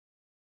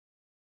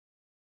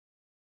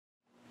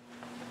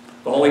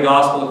The Holy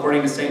Gospel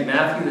according to St.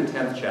 Matthew, the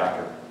 10th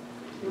chapter.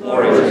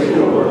 Glory to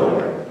you,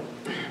 Lord.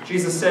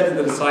 Jesus said to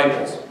the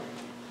disciples,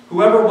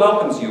 "Whoever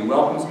welcomes you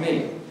welcomes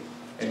me,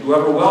 and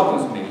whoever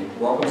welcomes me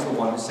welcomes the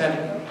one who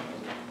sent me.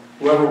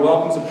 Whoever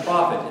welcomes a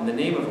prophet in the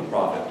name of a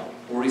prophet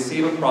will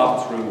receive a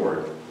prophet's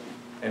reward.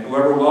 And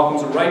whoever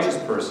welcomes a righteous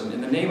person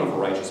in the name of a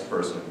righteous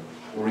person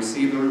will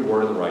receive the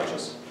reward of the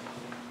righteous.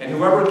 And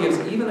whoever gives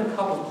even a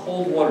cup of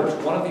cold water to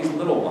one of these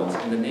little ones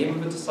in the name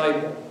of a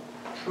disciple,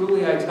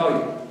 truly I tell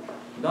you,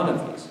 none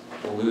of these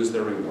will lose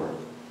their reward."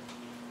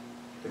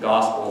 The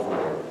Gospel of the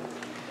Lord.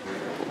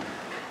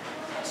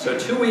 So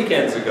 2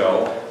 weekends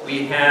ago,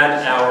 we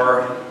had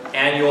our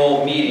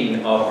annual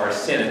meeting of our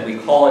synod. We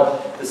call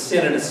it the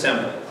Synod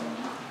Assembly.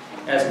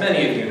 As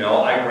many of you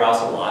know, I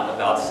grouse a lot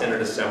about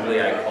Synod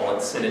Assembly. I call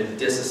it Synod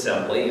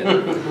Disassembly.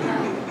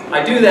 And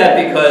I do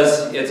that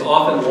because it's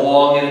often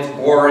long and it's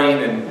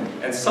boring,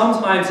 and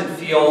sometimes it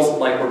feels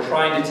like we're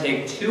trying to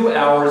take 2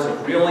 hours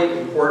of really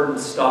important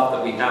stuff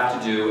that we have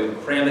to do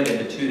and cram it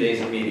into 2 days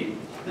of meeting.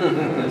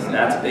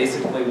 That's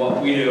basically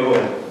what we do.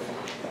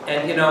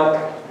 And you know,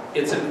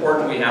 it's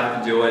important, we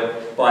have to do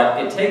it,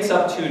 but it takes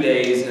up 2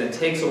 days and it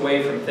takes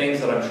away from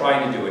things that I'm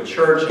trying to do at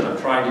church and I'm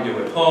trying to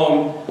do at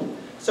home.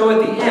 So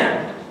at the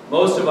end,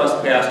 most of us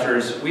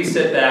pastors, we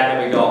sit back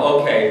and we go,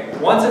 okay,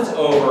 once it's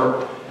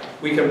over,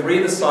 we can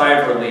breathe a sigh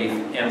of relief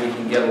and we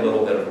can get a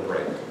little bit of a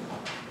break.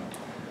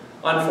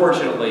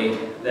 Unfortunately,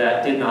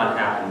 that did not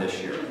happen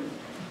this year.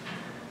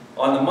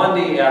 On the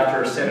Monday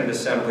after Synod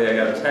Assembly, I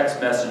got a text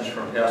message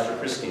from Pastor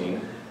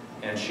Christine,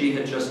 and she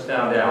had just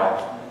found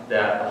out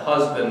that the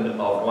husband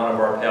of one of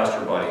our pastor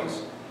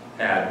buddies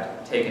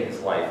had taken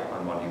his life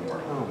on Monday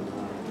morning.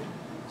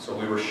 So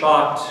we were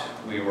shocked,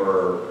 we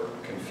were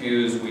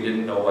confused, we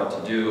didn't know what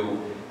to do,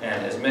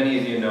 and as many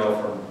of you know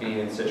from being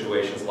in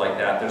situations like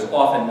that, there's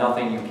often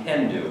nothing you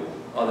can do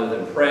other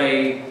than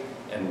pray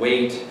and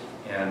wait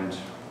and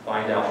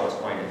find out what's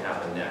going to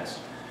happen next.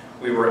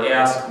 We were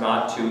asked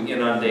not to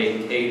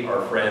inundate Kate,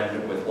 our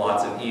friend, with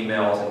lots of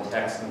emails and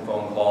texts and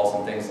phone calls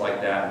and things like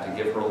that, and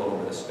to give her a little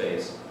bit of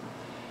space.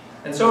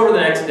 And so over the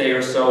next day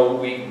or so,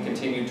 we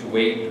continued to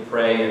wait, to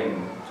pray,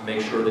 and to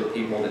make sure that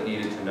people that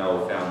needed to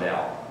know found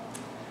out.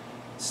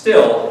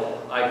 Still,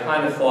 I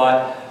kind of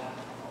thought,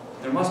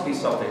 there must be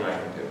something I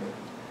can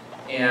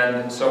do.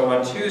 And so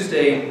on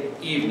Tuesday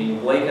evening,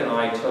 Blake and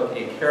I took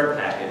a care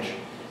package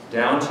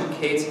down to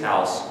Kate's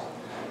house.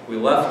 We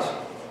left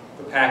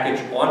the package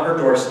on her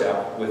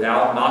doorstep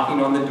without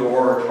knocking on the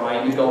door or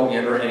trying to go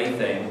in or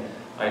anything.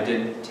 I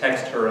did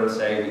text her and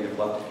say, we have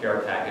left a care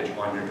package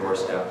on your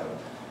doorstep.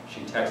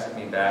 She texted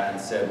me back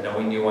and said,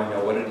 knowing you, I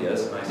know what it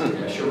is. And I said,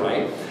 yes, you're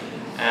right.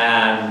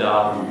 And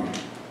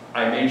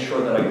I made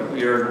sure that I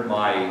cleared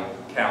my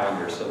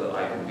calendar so that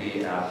I could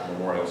be at the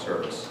memorial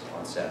service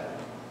on Saturday.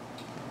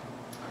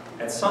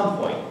 At some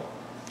point,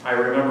 I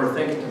remember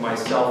thinking to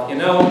myself, you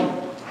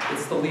know,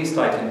 it's the least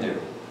I can do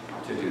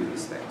to do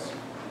these things.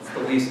 It's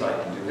the least I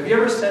can do. Have you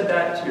ever said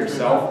that to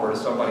yourself or to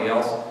somebody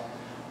else?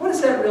 What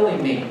does that really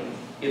mean?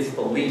 It's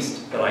the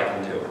least that I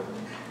can do.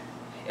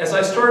 As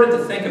I started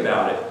to think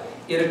about it,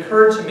 it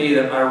occurred to me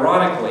that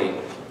ironically,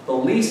 the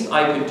least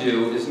I could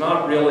do is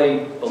not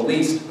really the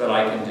least that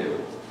I can do.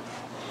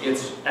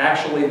 It's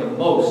actually the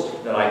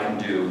most that I can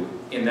do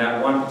in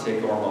that one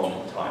particular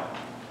moment in time.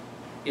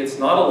 It's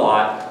not a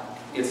lot,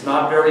 it's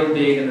not very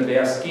big in the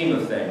vast scheme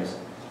of things,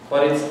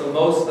 but it's the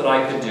most that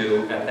I could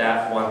do at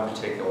that one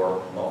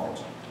particular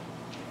moment.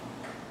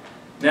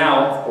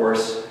 Now, of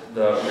course,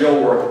 the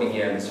real work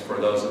begins for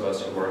those of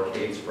us who are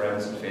Kate's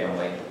friends and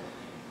family.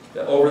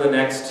 Over the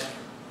next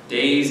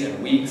days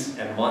and weeks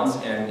and months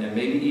and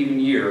maybe even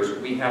years,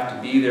 we have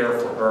to be there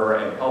for her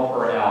and help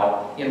her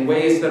out in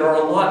ways that are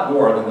a lot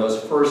more than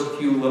those first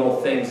few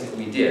little things that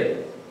we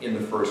did in the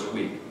first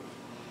week.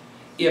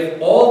 If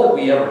all that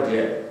we ever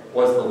did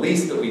was the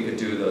least that we could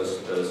do,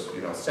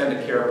 send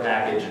a care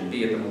package and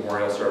be at the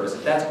memorial service,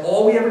 if that's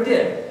all we ever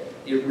did,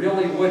 it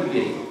really would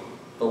be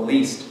the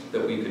least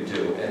that we could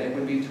do, and it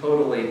would be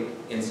totally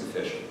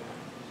insufficient.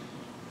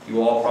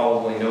 You all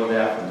probably know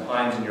that from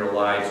times in your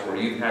lives where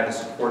you've had to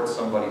support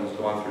somebody who's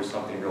gone through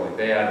something really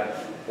bad,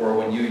 or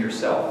when you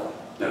yourself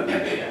have been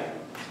bad.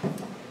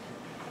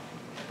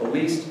 The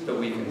least that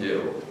we can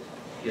do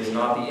is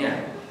not the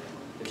end.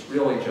 It's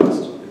really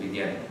just the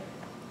beginning.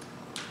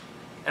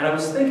 And I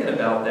was thinking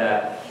about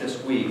that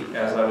this week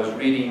as I was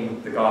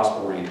reading the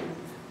Gospel reading.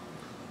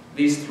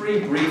 These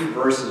 3 brief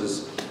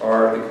verses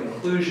are the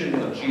conclusion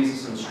of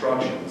Jesus'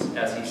 instructions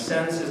as he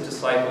sends his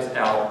disciples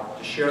out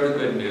to share the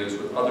good news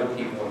with other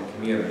people in the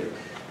community.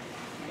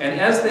 And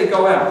as they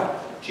go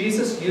out,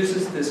 Jesus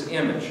uses this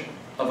image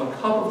of a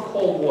cup of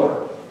cold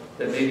water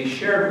that may be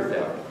shared with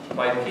them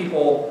by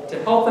people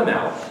to help them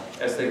out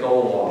as they go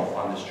along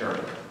on this journey.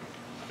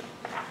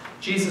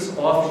 Jesus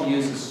often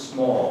uses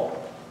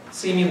small,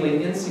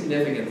 seemingly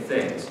insignificant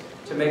things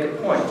to make a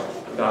point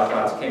about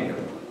God's kingdom.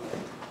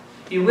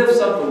 He lifts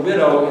up the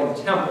widow in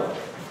the temple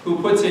who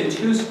puts in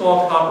 2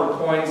 small copper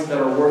coins that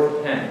are worth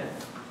a penny.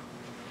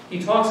 He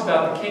talks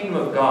about the kingdom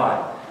of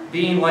God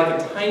being like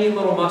a tiny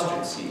little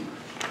mustard seed.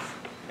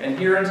 And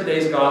here in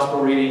today's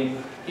gospel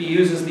reading, he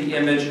uses the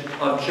image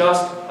of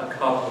just a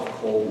cup of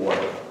cold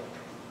water.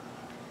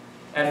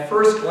 At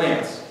first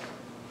glance,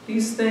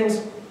 these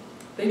things,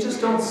 they just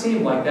don't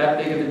seem like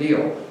that big of a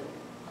deal.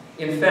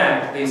 In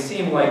fact, they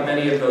seem like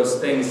many of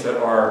those things that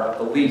are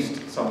the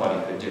least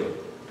somebody could do.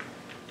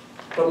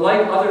 But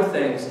like other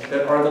things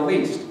that are the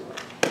least,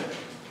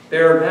 they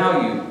are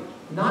valued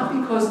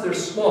not because they're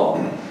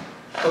small,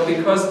 but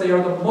because they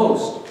are the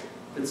most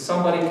that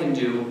somebody can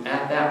do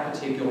at that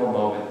particular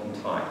moment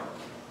in time.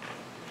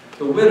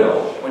 The widow,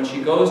 when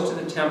she goes to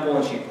the temple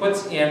and she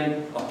puts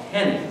in a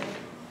penny,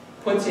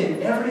 puts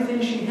in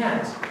everything she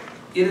has,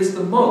 it is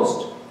the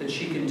most that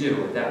she can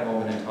do at that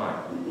moment in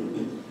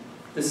time.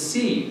 The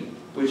seed,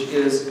 which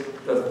is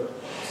the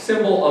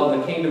symbol of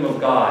the kingdom of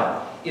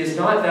God, is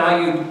not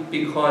valued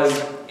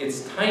because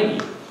it's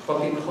tiny,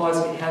 but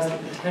because it has the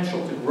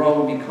potential to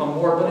grow and become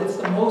more, but it's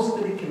the most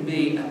that it can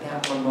be at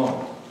that one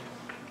moment.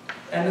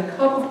 And the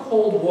cup of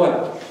cold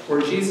water,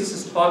 where Jesus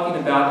is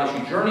talking about as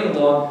you journey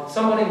along,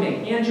 somebody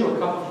may hand you a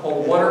cup of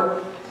cold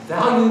water,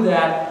 value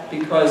that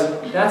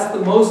because that's the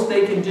most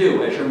they can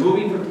do as you're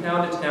moving from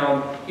town to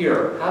town.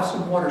 Here, have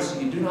some water so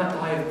you do not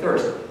die of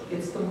thirst.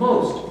 It's the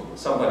most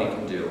somebody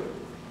can do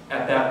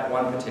at that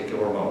one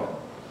particular moment.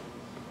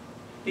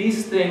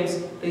 These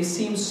things, they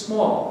seem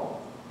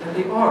small, and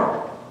they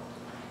are.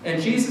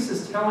 And Jesus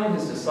is telling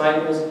his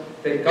disciples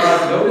that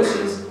God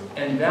notices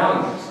and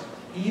values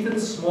even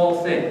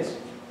small things.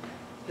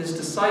 His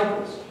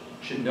disciples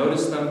should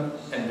notice them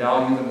and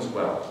value them as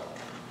well.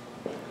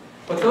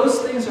 But those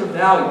things are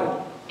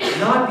valued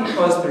not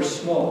because they're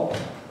small,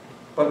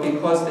 but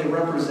because they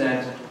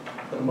represent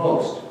the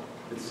most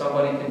that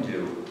somebody can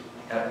do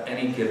at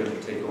any given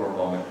particular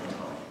moment in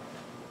time.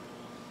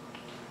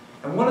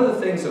 And one of the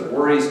things that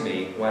worries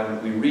me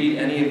when we read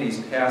any of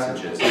these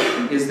passages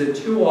is that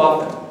too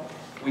often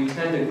we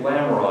tend to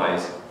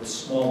glamorize the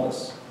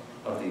smallness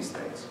of these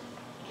things.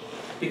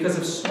 Because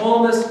if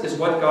smallness is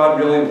what God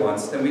really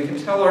wants, then we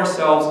can tell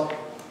ourselves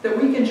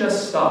that we can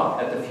just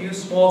stop at the few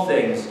small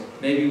things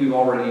maybe we've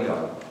already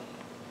done.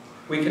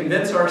 We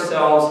convince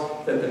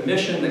ourselves that the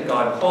mission that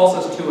God calls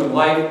us to in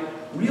life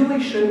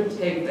really shouldn't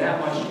take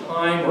that much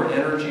time or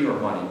energy or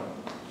money.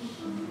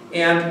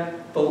 And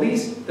the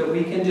least that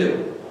we can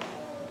do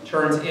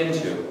turns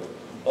into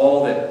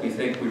all that we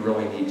think we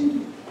really need to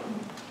do.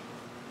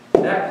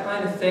 That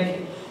kind of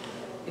thinking,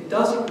 it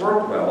doesn't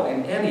work well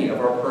in any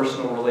of our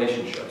personal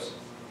relationships.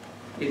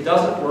 It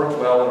doesn't work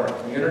well in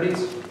our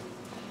communities.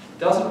 It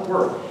doesn't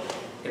work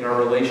in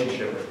our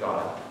relationship with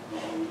God.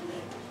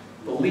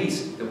 The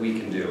least that we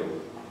can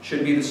do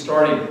should be the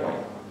starting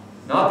point,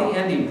 not the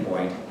ending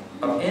point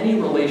of any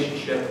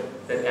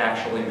relationship that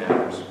actually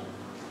matters.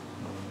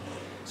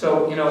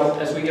 So,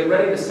 as we get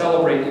ready to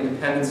celebrate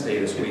Independence Day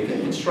this week,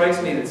 it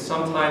strikes me that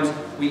sometimes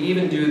we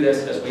even do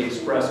this as we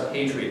express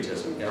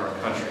patriotism in our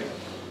country.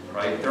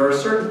 Right? There are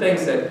certain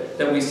things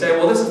that we say,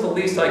 well, this is the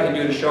least I can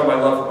do to show my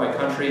love for my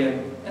country,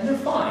 and they're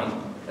fine,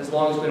 as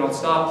long as we don't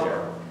stop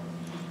there.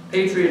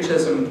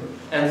 Patriotism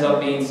ends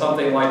up being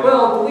something like,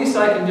 well, the least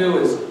I can do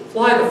is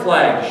fly the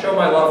flag to show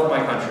my love for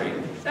my country.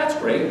 That's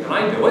great, and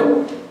I do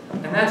it,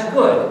 and that's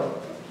good,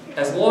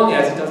 as long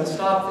as it doesn't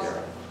stop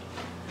there.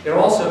 It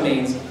also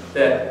means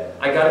that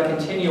I got to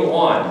continue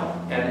on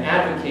and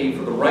advocate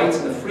for the rights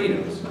and the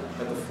freedoms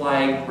that the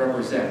flag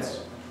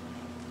represents.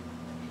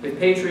 If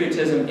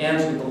patriotism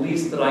ends with the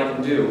least that I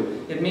can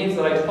do, it means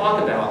that I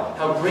talk about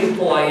how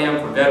grateful I am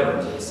for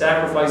veterans, and the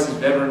sacrifices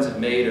veterans have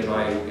made, and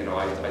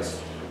I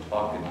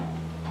talk in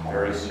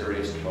very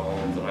serious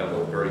tones, and I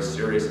look very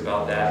serious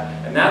about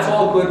that. And that's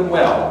all good and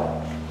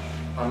well,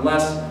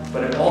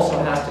 but it also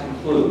has to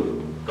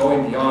include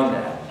going beyond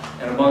that,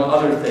 and among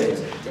other things,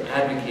 to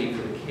advocate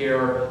for the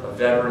care of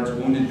veterans,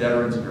 wounded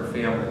veterans and their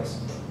families,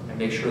 and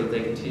make sure that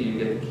they continue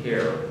to get the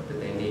care that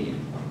they need.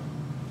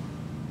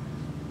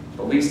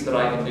 The least that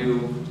I can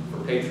do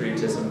for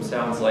patriotism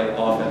sounds like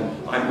often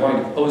I'm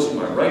going to post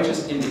my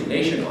righteous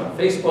indignation on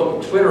Facebook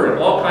and Twitter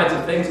and all kinds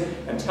of things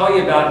and tell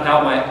you about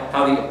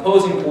how the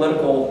opposing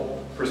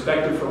political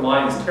perspective for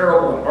mine is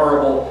terrible and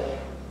horrible,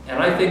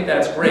 and I think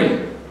that's great,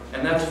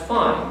 and that's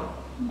fine.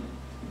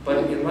 But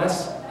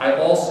unless I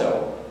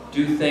also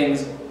do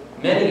things,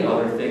 many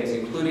other things,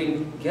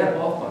 including get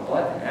off my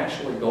butt and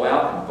actually go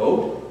out and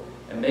vote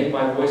and make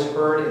my voice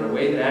heard in a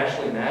way that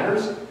actually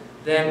matters,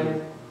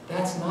 then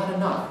that's not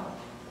enough.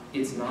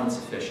 It's not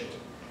sufficient.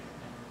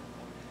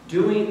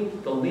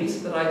 Doing the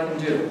least that I can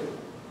do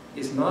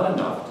is not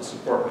enough to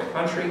support my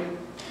country.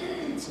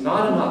 It's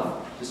not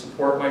enough to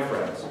support my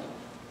friends.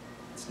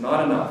 It's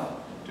not enough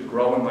to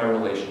grow in my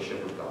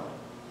relationship with God.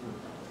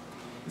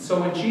 And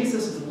so when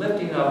Jesus is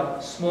lifting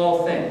up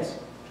small things,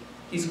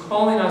 he's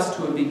calling us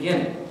to a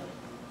beginning,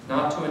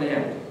 not to an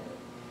end.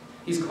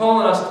 He's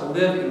calling us to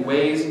live in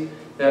ways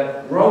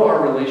that grow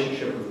our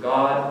relationship with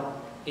God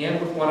and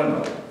with one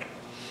another.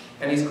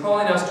 And he's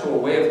calling us to a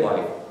way of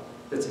life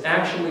that's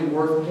actually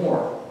worth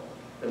more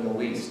than the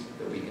least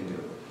that we can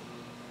do.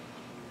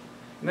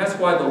 And that's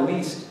why the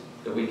least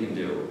that we can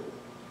do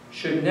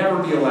should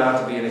never be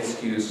allowed to be an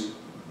excuse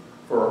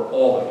for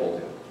all that we'll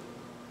do.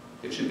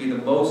 It should be the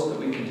most that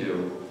we can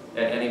do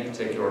at any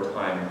particular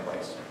time and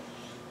place.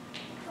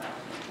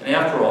 And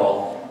after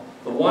all,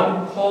 the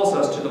one who calls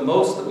us to the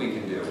most that we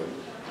can do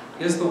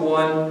is the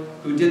one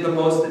who did the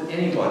most that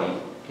anybody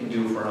can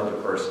do for another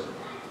person.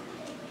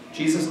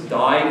 Jesus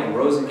died and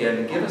rose again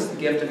to give us the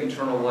gift of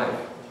eternal life.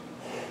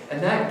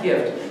 And that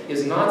gift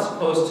is not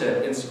supposed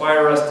to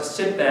inspire us to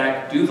sit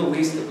back, do the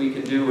least that we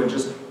can do, and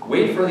just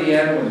wait for the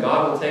end when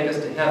God will take us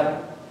to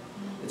heaven.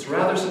 It's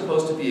rather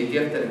supposed to be a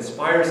gift that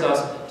inspires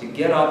us to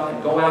get up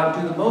and go out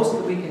and do the most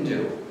that we can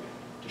do,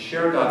 to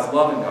share God's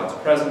love and God's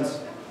presence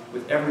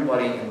with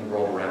everybody in the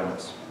world around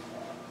us.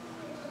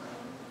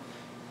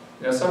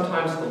 You know,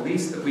 sometimes the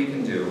least that we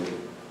can do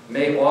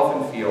may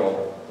often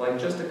feel like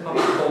just a cup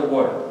of cold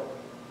water.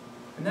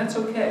 And that's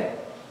okay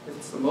if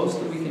it's the most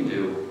that we can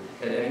do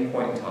at any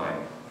point in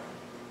time.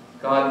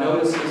 God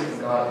notices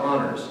and God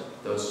honors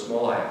those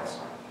small acts.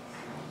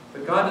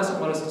 But God doesn't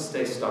want us to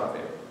stay stuck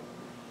there.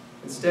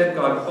 Instead,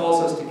 God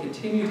calls us to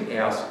continue to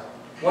ask,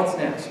 what's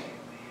next?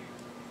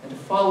 And to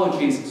follow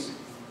Jesus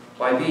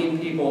by being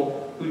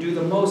people who do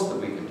the most that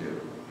we can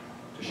do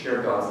to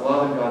share God's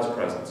love and God's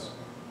presence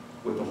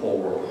with the whole